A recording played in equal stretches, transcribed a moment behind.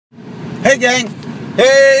Hey gang,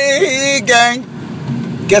 hey gang,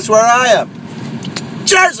 guess where I am?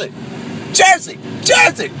 Jersey, Jersey,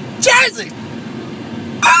 Jersey, Jersey.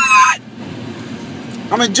 Ah!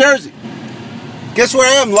 I'm in Jersey. Guess where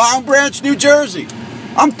I am? Long Branch, New Jersey.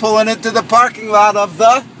 I'm pulling into the parking lot of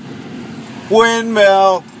the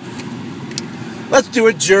Windmill. Let's do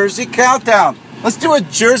a Jersey countdown. Let's do a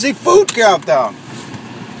Jersey food countdown.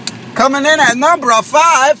 Coming in at number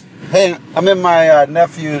 5. Hey, I'm in my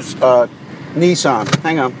nephew's Nissan.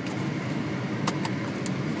 Hang on.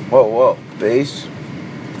 Whoa, whoa, bass.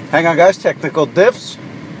 Hang on, guys. Technical diffs.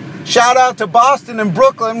 Shout out to Boston and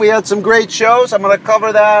Brooklyn. We had some great shows. I'm going to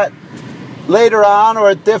cover that later on or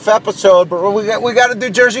a diff episode. But we got to do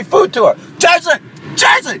Jersey food tour. Jersey,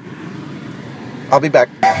 Jersey. I'll be back.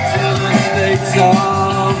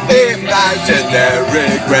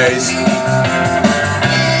 Imaginary grace.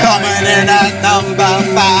 Coming in at number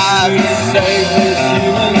 5. Save this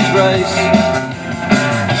human race.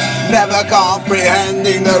 Never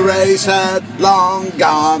comprehending the race had long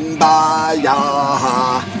gone by.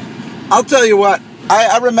 I'll tell you what,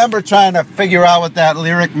 I remember trying to figure out what that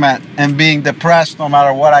lyric meant and being depressed no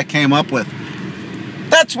matter what I came up with.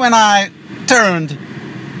 That's when I turned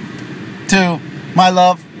to my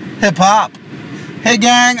love, hip-hop. Hey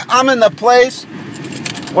gang, I'm in the place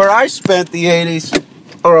where I spent the 80s,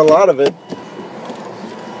 or a lot of it.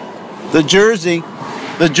 The Jersey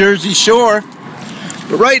Shore.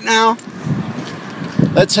 But right now,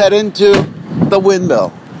 let's head into the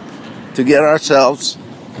Windmill to get ourselves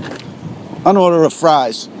an order of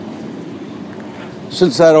fries,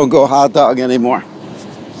 since I don't go hot dog anymore.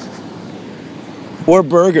 Or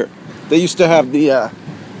burger. They used to have the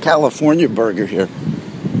California burger here.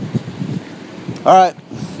 All right,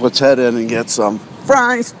 let's head in and get some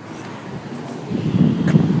fries.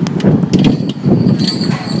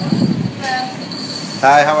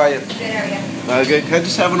 Hi, how are you? Good, how are you? Good. Can I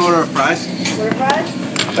just have an order of fries? Order fries?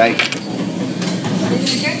 Thank you. Did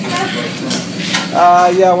you drink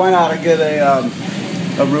that? Yeah, why not? I get a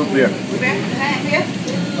root beer. Root beer? Can I have you?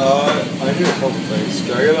 I need a couple things.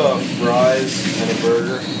 Can I get fries and a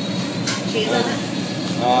burger? Cheese on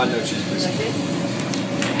it? No cheese, please. No cheese?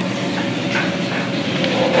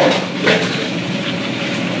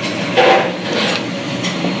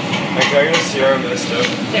 And can I get a Sierra Mist too?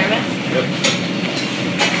 Sierra Mist? Yep.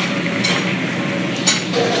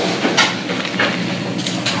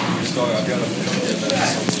 I've got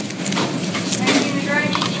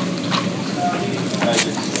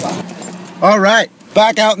a All right,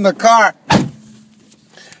 back out in the car.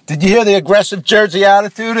 Did you hear the aggressive Jersey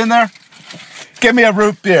attitude in there? Give me a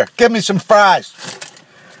root beer. Give me some fries.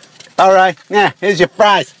 All right, yeah, here's your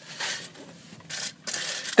fries.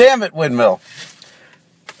 Damn it, Windmill.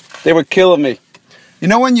 They were killing me. You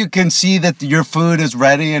know when you can see that your food is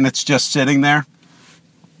ready and it's just sitting there?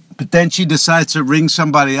 But then she decides to ring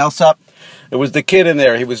somebody else up. It was the kid in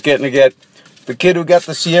there. He was getting to get, the kid who got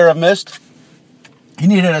the Sierra Mist, he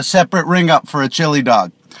needed a separate ring up for a chili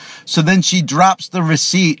dog. So then she drops the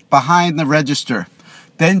receipt behind the register.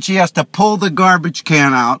 Then she has to pull the garbage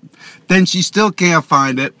can out. Then she still can't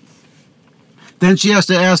find it. Then she has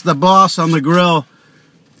to ask the boss on the grill,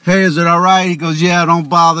 hey, is it all right? He goes, yeah, don't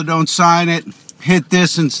bother, don't sign it. Hit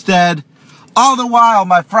this instead. All the while,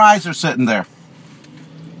 my fries are sitting there.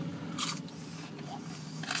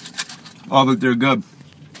 Oh, but they're good.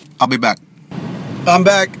 I'll be back. I'm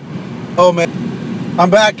back. Oh, man. I'm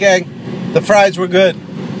back, gang. The fries were good.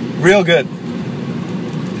 Real good.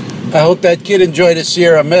 I hope that kid enjoyed his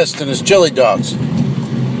Sierra Mist and his chili dogs.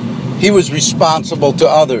 He was responsible to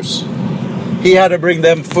others. He had to bring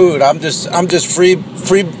them food. I'm just free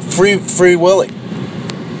Willy.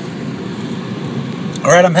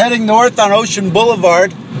 All right, I'm heading north on Ocean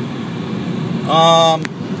Boulevard.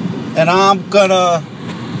 And I'm kind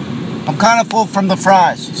of full from the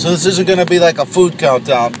fries. So this isn't gonna be like a food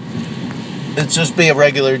countdown. It's just be a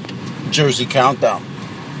regular Jersey countdown.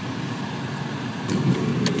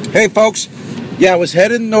 Hey folks, yeah, I was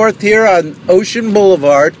heading north here on Ocean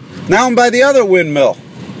Boulevard. Now I'm by the other Windmill,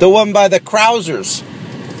 the one by the Krausers.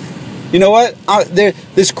 You know what?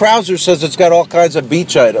 This Krauser says it's got all kinds of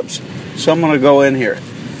beach items. So I'm gonna go in here.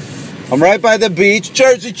 I'm right by the beach,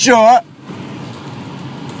 Jersey Shore.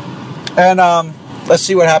 And let's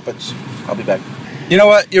see what happens. I'll be back. You know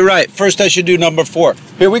what? You're right. First I should do number 4.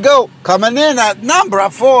 Here we go. Coming in at number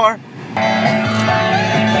 4.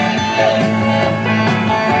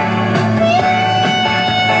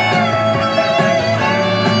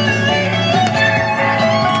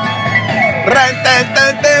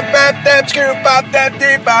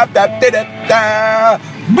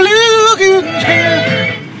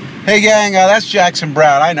 Hey gang, that's Jackson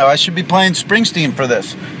Brown. I know I should be playing Springsteen for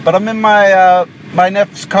this, but I'm in my my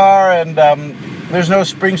nep's car and there's no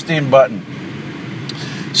Springsteen button.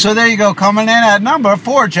 So there you go, coming in at number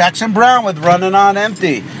 4, Jackson Brown with Running on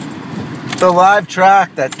Empty. The live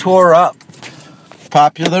track that tore up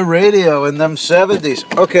popular radio in them 70s.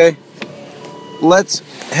 Okay, let's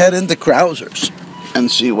head into Krauser's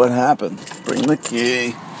and see what happened. Bring the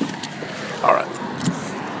key. All right.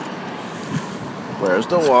 Where's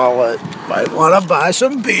the wallet? Might want to buy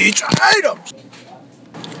some beach items.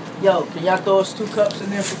 Yo, can y'all throw us 2 cups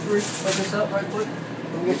in there for free? Hook us up right quick.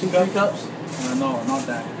 Can we get 2 3 cups? No, not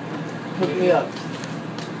that. Hook me up.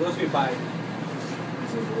 Those we buy.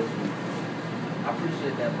 I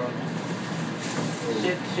appreciate that, bro.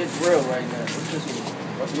 Shit's real right now. What's this one?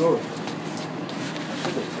 What's yours?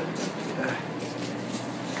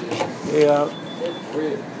 Yeah.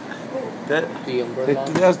 The umbrella.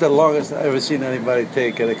 That's the longest I've ever seen anybody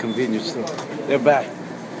take at a convenience store. They're back.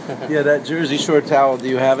 Yeah, that Jersey Shore towel, do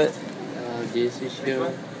you have it? Jersey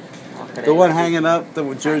Shore. The one hanging up,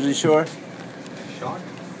 the Jersey Shore? Sean?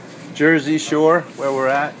 Jersey Shore, where we're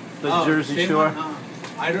at. The Jersey same Shore. One?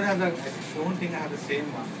 I don't have that. I don't think I have the same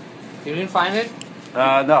one. You didn't find it?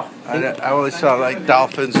 No. I only saw like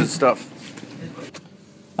dolphins and stuff.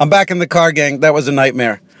 I'm back in the car, gang. That was a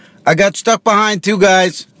nightmare. I got stuck behind 2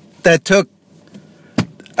 guys that took,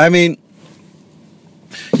 I mean,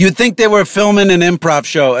 you'd think they were filming an improv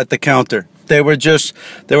show at the counter. They were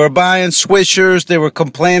buying swishers. They were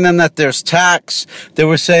complaining that there's tax. They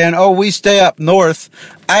were saying, oh, we stay up north.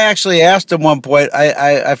 I actually asked him one point.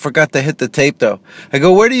 I forgot to hit the tape, though. I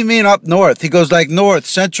go, where do you mean up north? He goes, like north,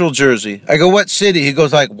 central Jersey. I go, what city? He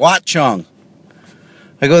goes, like Watchung.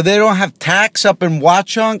 I go, they don't have tax up in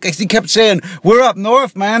Watchung? He kept saying, we're up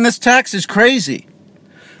north, man. This tax is crazy.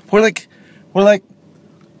 We're like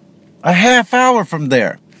a half hour from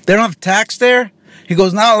there. They don't have tax there? He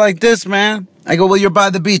goes, not like this, man. I go, well, you're by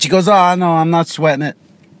the beach. He goes, oh, no, I'm not sweating it.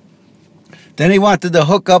 Then he wanted to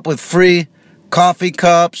hook up with free coffee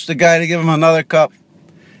cups, the guy to give him another cup.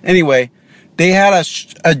 Anyway, they had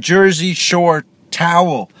a Jersey Shore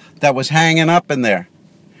towel that was hanging up in there.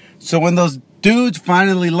 So when those dudes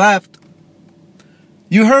finally left,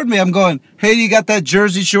 you heard me. I'm going, hey, you got that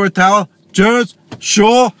Jersey Shore towel? Jersey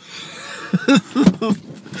Shore?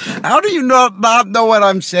 How do you not know what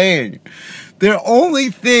I'm saying? The only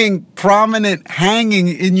thing prominent hanging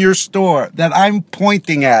in your store that I'm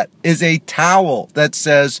pointing at is a towel that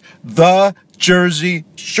says the Jersey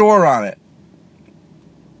Shore on it.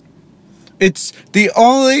 It's the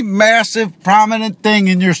only massive prominent thing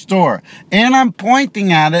in your store. And I'm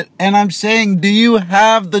pointing at it and I'm saying, do you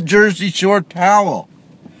have the Jersey Shore towel?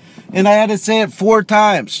 And I had to say it 4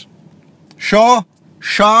 times. Shaw?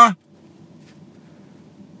 Shaw?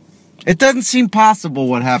 It doesn't seem possible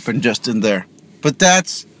what happened just in there. But I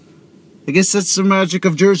guess that's the magic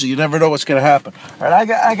of Jersey. You never know what's going to happen. All right,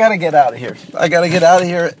 I got to get out of here. I got to get out of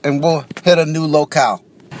here and we'll hit a new locale.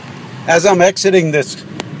 As I'm exiting this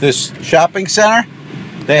shopping center,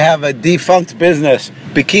 they have a defunct business,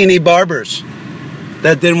 Bikini Barbers.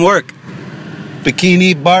 That didn't work.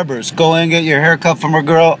 Bikini Barbers. Go in and get your hair cut from a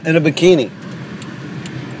girl in a bikini.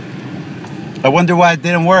 I wonder why it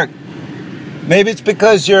didn't work. Maybe it's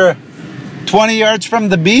because you're 20 yards from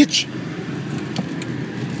the beach.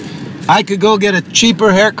 I could go get a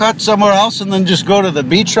cheaper haircut somewhere else and then just go to the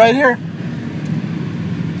beach right here.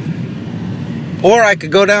 Or I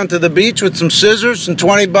could go down to the beach with some scissors and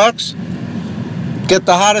 20 bucks. Get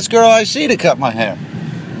the hottest girl I see to cut my hair.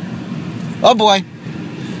 Oh boy.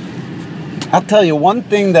 I'll tell you one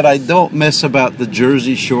thing that I don't miss about the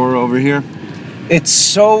Jersey Shore over here. It's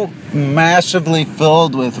so massively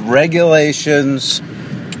filled with regulations,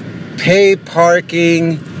 pay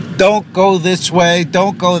parking, don't go this way,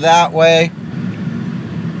 don't go that way.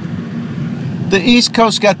 The East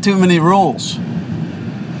Coast got too many rules.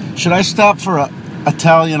 Should I stop for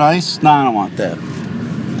Italian ice? No, I don't want that.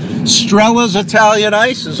 Strella's Italian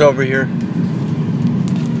ice is over here.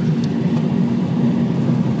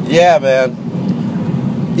 Yeah, man.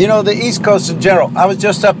 You know, the East Coast in general. I was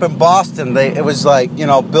just up in Boston. It was like, you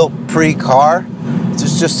know, built pre-car.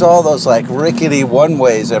 There's just all those like rickety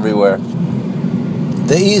one-ways everywhere.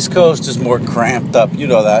 The East Coast is more cramped up. You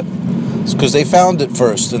know that. It's because they found it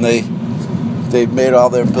first and they made all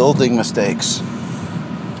their building mistakes.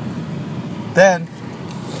 Then,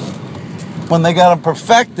 when they got them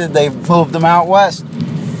perfected, they moved them out west.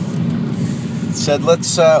 Said,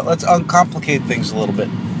 let's uncomplicate things a little bit.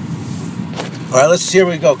 All right, here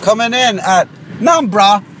we go. Coming in at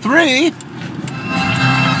number 3.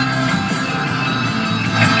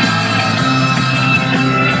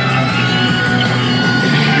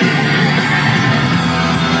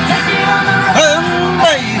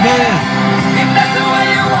 If that's the way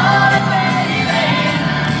you want it, baby,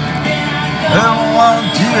 I want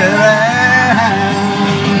to do it right.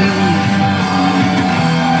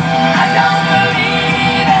 I don't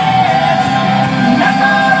believe it. That's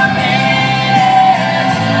what I mean.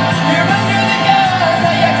 You're under the gun, so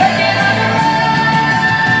you're taking on the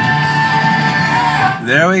road.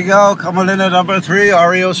 There we go, coming in at number 3,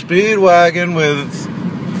 REO Speedwagon with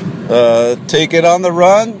Take It on the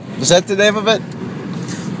Run. Is that the name of it?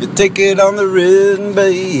 You take it on the run,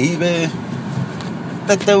 baby.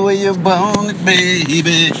 That's the way you want it,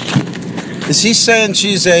 baby. Is he saying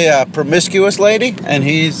she's a promiscuous lady and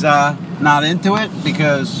he's not into it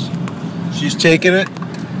because she's taking it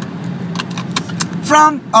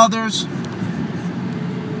from others?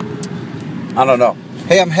 I don't know.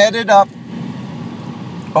 Hey, I'm headed up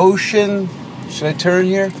Ocean. Should I turn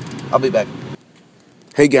here? I'll be back.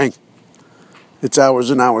 Hey, gang. It's hours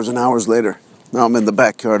and hours and hours later. Now I'm in the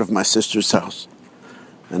backyard of my sister's house,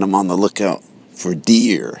 and I'm on the lookout for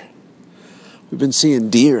deer. We've been seeing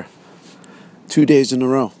deer 2 days in a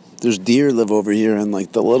row. There's deer live over here, and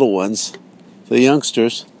like the little ones, the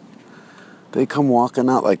youngsters, they come walking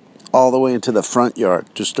out like all the way into the front yard,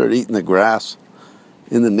 just start eating the grass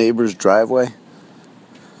in the neighbor's driveway.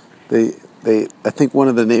 I think one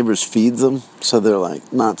of the neighbors feeds them, so they're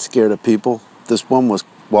like not scared of people. This one was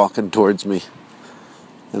walking towards me,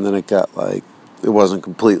 and then it got like, it wasn't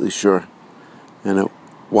completely sure, and it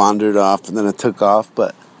wandered off, and then it took off,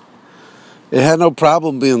 but it had no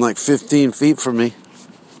problem being like 15 feet from me.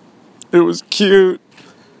 It was cute.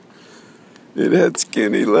 It had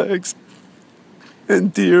skinny legs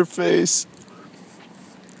and deer face.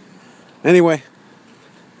 Anyway,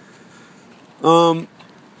 yeah,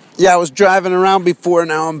 I was driving around before,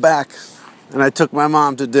 now I'm back, and I took my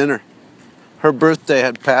mom to dinner. Her birthday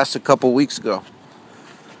had passed a couple weeks ago.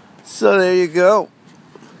 So there you go.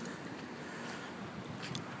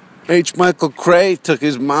 H. Michael Cray took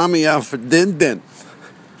his mommy out for din-din.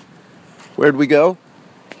 Where'd we go?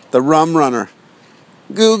 The Rum Runner.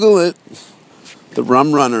 Google it. The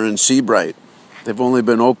Rum Runner in Seabright. They've only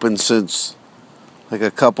been open since like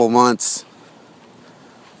a couple months.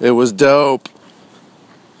 It was dope.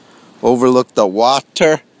 Overlooked the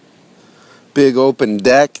water. Big open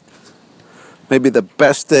deck. Maybe the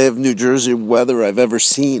best day of New Jersey weather I've ever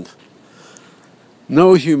seen.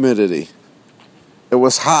 No humidity. It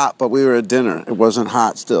was hot, but we were at dinner. It wasn't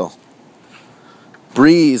hot still.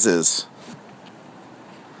 Breezes.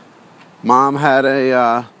 Mom had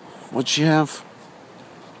a, what'd she have?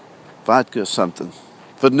 Vodka something.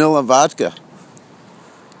 Vanilla vodka.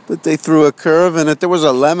 But they threw a curve in it. There was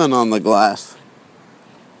a lemon on the glass.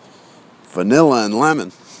 Vanilla and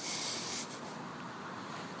lemon.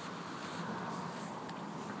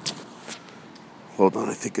 Hold on,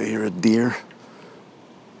 I think I hear a deer.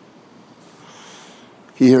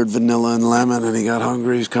 He heard vanilla and lemon and he got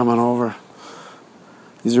hungry. He's coming over.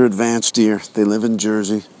 These are advanced deer. They live in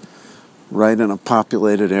Jersey, right in a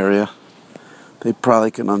populated area. They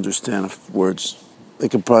probably can understand words. They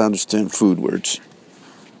can probably understand food words.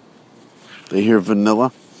 They hear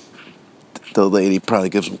vanilla. The lady probably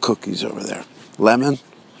gives them cookies over there. Lemon,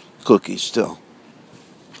 cookies still.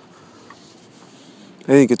 I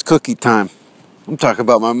think it's cookie time. I'm talking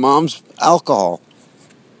about my mom's alcohol.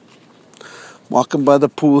 Walking by the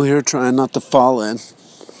pool here, trying not to fall in.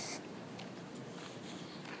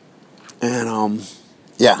 And,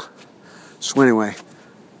 yeah. So anyway,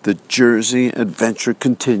 the Jersey adventure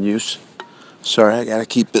continues. Sorry, I gotta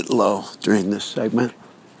keep it low during this segment.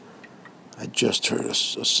 I just heard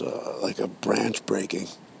like a branch breaking.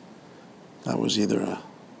 That's either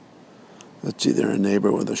a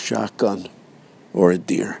neighbor with a shotgun or a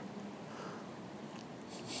deer.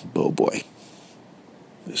 Oh boy,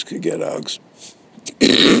 this could get Uggs.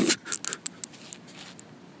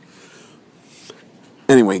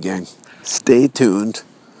 Anyway, gang, stay tuned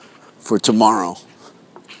for tomorrow.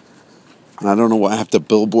 And I don't know why I have to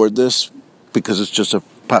billboard this, because it's just a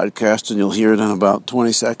podcast and you'll hear it in about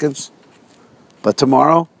 20 seconds. But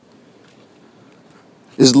tomorrow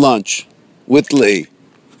is lunch with Lee.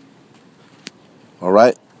 All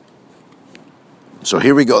right? So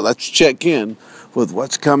here we go. Let's check in with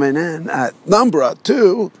what's coming in at number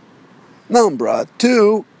 2. Number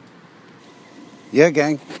 2. Yeah,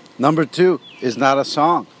 gang. Number 2 is not a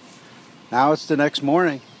song. Now it's the next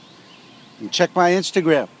morning. And check my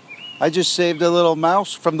Instagram. I just saved a little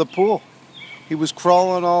mouse from the pool. He was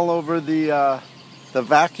crawling all over the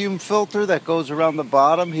vacuum filter that goes around the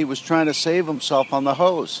bottom. He was trying to save himself on the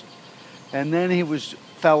hose. And then he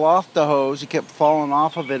fell off the hose. He kept falling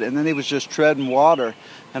off of it. And then he was just treading water.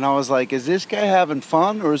 And I was like, is this guy having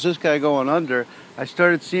fun or is this guy going under? I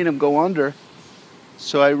started seeing him go under.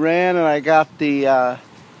 So I ran and I got the,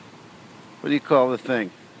 what do you call the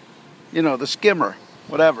thing? You know, the skimmer,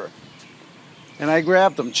 whatever. And I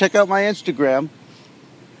grabbed him. Check out my Instagram.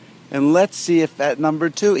 And let's see if at number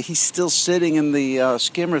 2, he's still sitting in the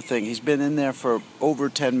skimmer thing. He's been in there for over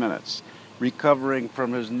 10 minutes, recovering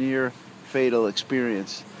from his near fatal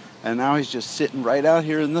experience. And now he's just sitting right out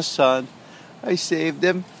here in the sun. I saved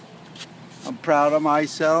him. I'm proud of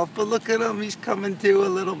myself. But look at him. He's coming to a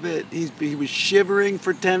little bit. He was shivering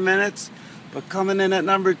for 10 minutes, but coming in at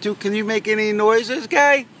number 2. Can you make any noises,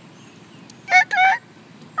 guy?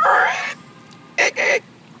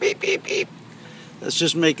 Beep, beep, beep. That's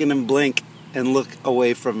just making him blink and look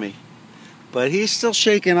away from me. But he's still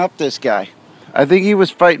shaking up, this guy. I think he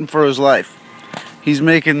was fighting for his life. He's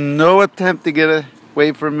making no attempt to get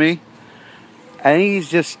away from me. I think he's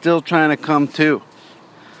just still trying to come to.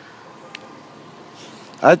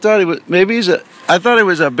 I thought he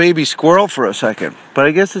was a baby squirrel for a second, but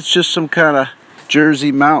I guess it's just some kind of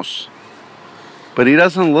Jersey mouse. But he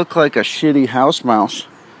doesn't look like a shitty house mouse.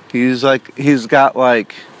 He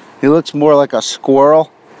looks more like a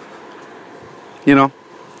squirrel. You know,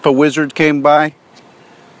 if a wizard came by,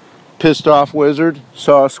 pissed off wizard,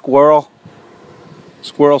 saw a squirrel.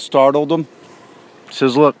 Squirrel startled him.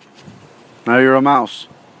 Says, look, now you're a mouse.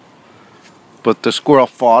 But the squirrel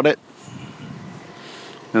fought it.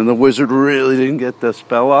 And the wizard really didn't get the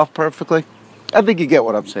spell off perfectly. I think you get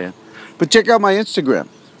what I'm saying. But check out my Instagram.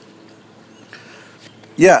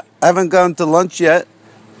 Yeah, I haven't gone to lunch yet.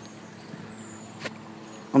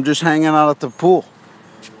 I'm just hanging out at the pool.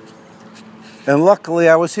 And luckily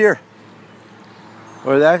I was here.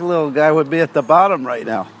 Or that little guy would be at the bottom right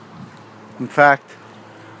now. In fact,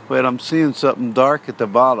 wait, I'm seeing something dark at the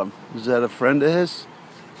bottom. Is that a friend of his?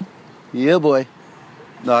 Yeah, boy.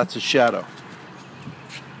 No, it's a shadow.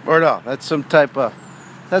 Or no, that's some type of,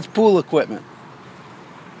 that's pool equipment.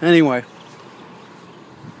 Anyway.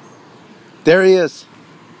 There he is.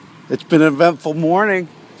 It's been an eventful morning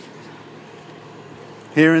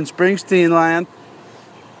here in Springsteen land.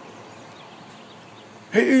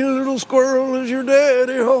 Hey, little squirrel, is your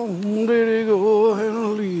daddy home? Did he go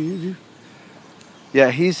and leave you? Yeah,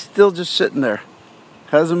 he's still just sitting there.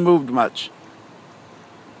 Hasn't moved much.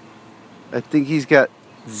 I think he's got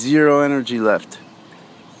 0 energy left.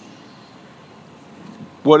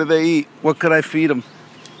 What do they eat? What could I feed him?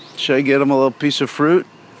 Should I get him a little piece of fruit?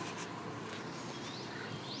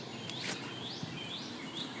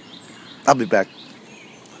 I'll be back.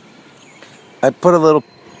 I put a little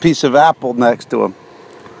piece of apple next to him.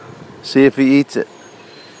 See if he eats it.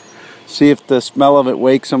 See if the smell of it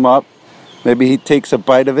wakes him up. Maybe he takes a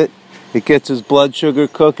bite of it. It gets his blood sugar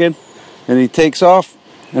cooking. And he takes off.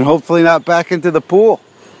 And hopefully not back into the pool.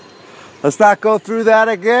 Let's not go through that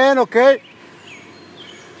again, okay?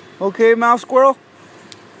 Okay, mouse squirrel?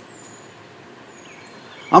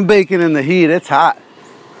 I'm baking in the heat. It's hot.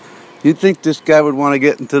 You'd think this guy would want to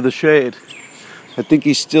get into the shade. I think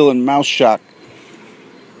he's still in mouse shock.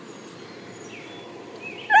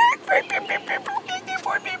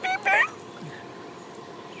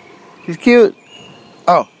 He's cute.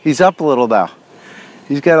 Oh, he's up a little now.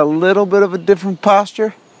 He's got a little bit of a different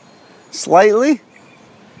posture. Slightly.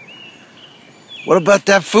 What about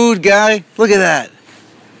that food, guy? Look at that.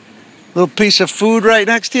 Little piece of food right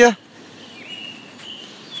next to you.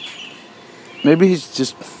 Maybe he's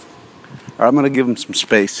just... Or I'm going to give him some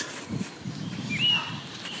space.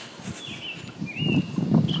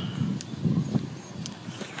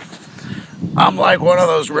 I'm like one of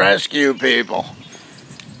those rescue people.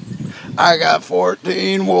 I got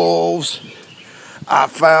 14 wolves. I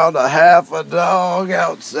found a half a dog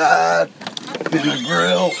outside in a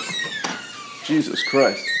grill. Jesus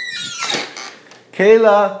Christ.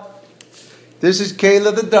 Kayla. This is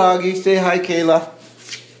Kayla the doggy. Say hi, Kayla.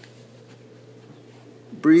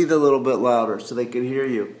 Breathe a little bit louder so they can hear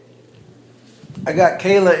you. I got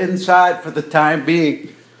Kayla inside for the time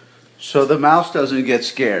being so the mouse doesn't get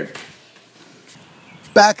scared.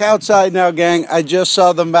 Back outside now, gang. I just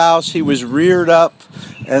saw the mouse. He was reared up.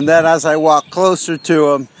 And then as I walked closer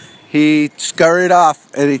to him, he scurried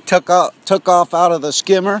off. And he took off out of the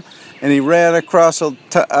skimmer. And he ran across a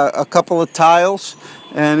couple of tiles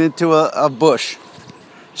and into a bush.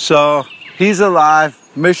 So he's alive.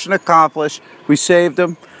 Mission accomplished. We saved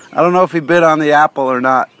him. I don't know if he bit on the apple or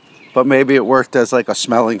not. But maybe it worked as like a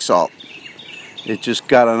smelling salt. It just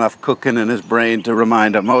got enough cooking in his brain to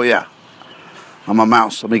remind him, oh yeah, I'm a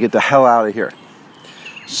mouse. Let me get the hell out of here.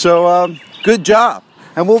 So, good job.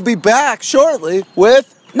 And we'll be back shortly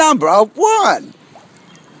with number 1.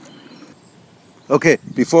 Okay,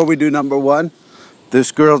 before we do number one,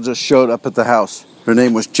 this girl just showed up at the house. Her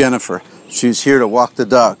name was Jennifer. She's here to walk the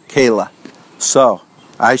dog, Kayla. So,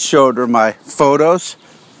 I showed her my photos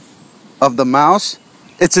of the mouse.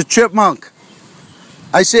 It's a chipmunk.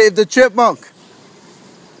 I saved a chipmunk.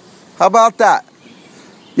 How about that?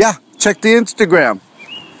 Yeah, check the Instagram.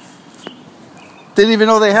 Didn't even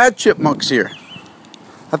know they had chipmunks here.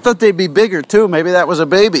 I thought they'd be bigger too. Maybe that was a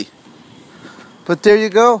baby. But there you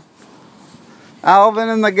go. Alvin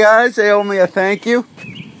and the guys, they owe me a thank you.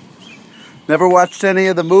 Never watched any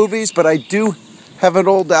of the movies, but I do have an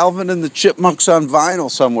old Alvin and the Chipmunks on vinyl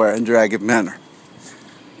somewhere in Dragon Manor.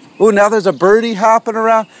 Ooh, now there's a birdie hopping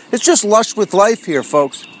around. It's just lush with life here,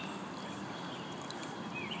 folks.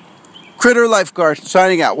 Critter Lifeguard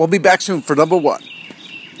signing out. We'll be back soon for number one.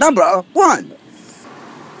 Number one.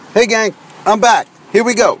 Hey, gang, I'm back. Here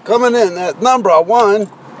we go. Coming in at number one.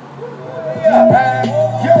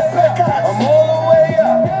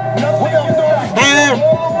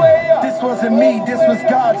 This wasn't me, this was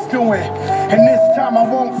God's doing. And this time I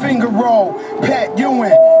won't finger roll. Pat Ewing.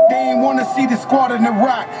 They ain't wanna see the squad in the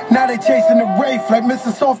rock. Now they chasing the Wraith like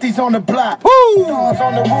Mr. Softy's on the block. Woo! Stars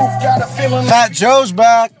on the roof, got a feeling Fat Joe's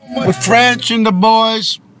back with French and the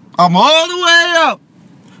boys. I'm all the way up.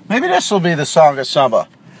 Maybe this will be the song of summer.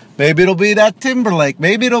 Maybe it'll be that Timberlake.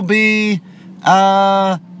 Maybe it'll be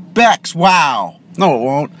Beck's Wow. No, it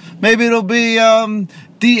won't. Maybe it'll be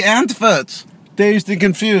the Antwerps. Dazed and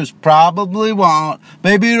Confused. Probably won't.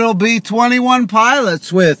 Maybe it'll be 21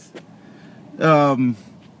 Pilots with I'm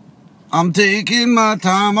taking my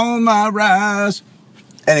time on my rise.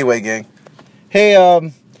 Anyway, gang. Hey,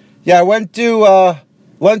 yeah, I went to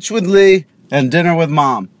lunch with Lee and dinner with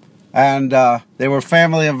Mom. And they were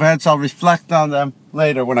family events. I'll reflect on them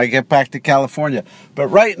later when I get back to California. But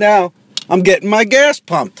right now, I'm getting my gas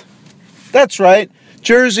pumped. That's right.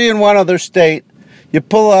 Jersey and one other state. You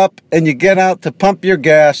pull up and you get out to pump your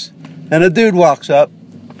gas. And a dude walks up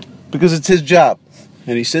because it's his job.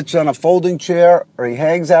 And he sits on a folding chair or he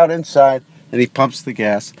hangs out inside and he pumps the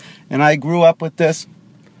gas. And I grew up with this.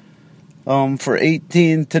 For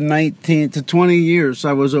 18 to 19 to 20 years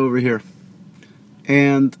I was over here.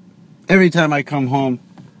 And every time I come home,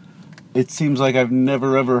 it seems like I've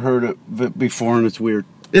never ever heard of it before, and it's weird.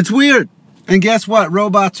 It's weird! And guess what?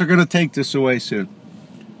 Robots are going to take this away soon.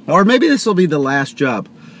 Or maybe this will be the last job.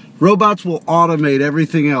 Robots will automate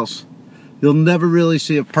everything else. You'll never really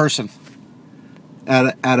see a person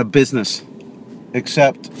at a business.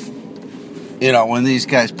 Except, you know, when these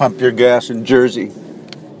guys pump your gas in Jersey.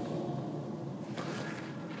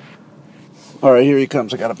 Alright, here he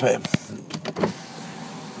comes. I gotta pay him.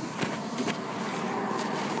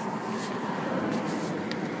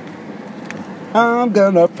 I'm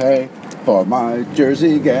gonna pay for my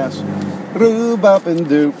Jersey gas. Roo-bop and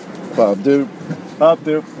doop, bop doop, bop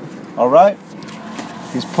doop. Alright.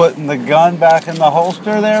 He's putting the gun back in the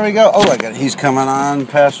holster. There we go. Oh, I got it. He's coming on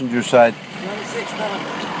passenger side. 26 now.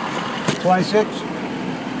 26?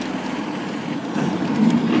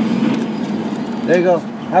 There you go.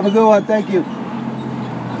 Have a good one. Thank you.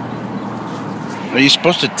 Are you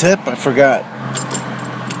supposed to tip? I forgot.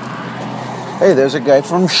 Hey, there's a guy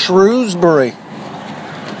from Shrewsbury.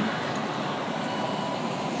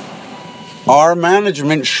 Our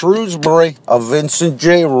management, Shrewsbury, a Vincent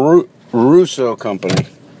J. Russo company.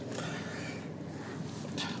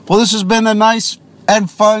 Well, this has been a nice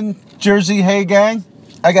and fun Jersey Hey Gang.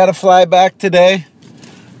 I got to fly back today.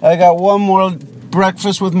 I got one more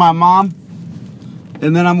breakfast with my mom.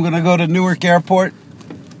 And then I'm going to go to Newark Airport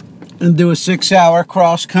and do a 6-hour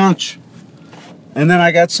cross country. And then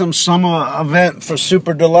I got some summer event for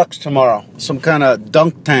Super Deluxe tomorrow. Some kind of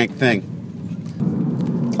dunk tank thing.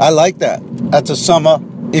 I like that. That's a summer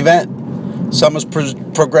event. Summer's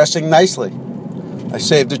progressing nicely. I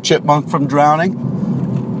saved a chipmunk from drowning.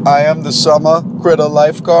 I am the summer critter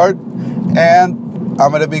lifeguard. And I'm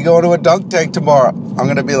going to be going to a dunk tank tomorrow. I'm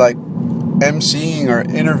going to be like emceeing or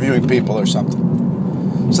interviewing people or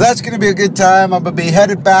something. So that's going to be a good time. I'm going to be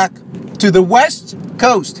headed back to the West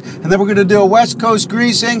Coast. And then we're going to do a West Coast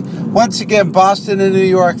greasing. Once again, Boston and New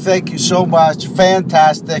York, thank you so much.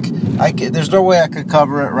 Fantastic. There's no way I could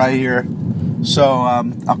cover it right here. So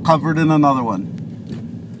I'll cover it in another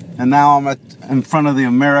one. And now I'm in front of the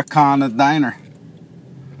Americana Diner.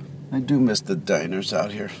 I do miss the diners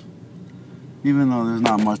out here. Even though there's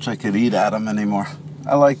not much I could eat at them anymore.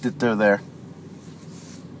 I like that they're there.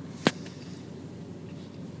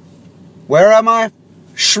 Where am I?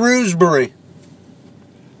 Shrewsbury.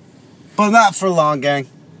 But not for long, gang.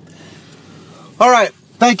 Alright,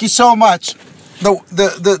 thank you so much.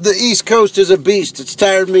 The East Coast is a beast. It's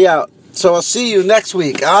tired me out. So I'll see you next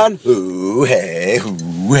week on Hoo Hey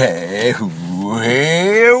Hoo Hey Hoo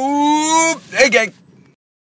Hey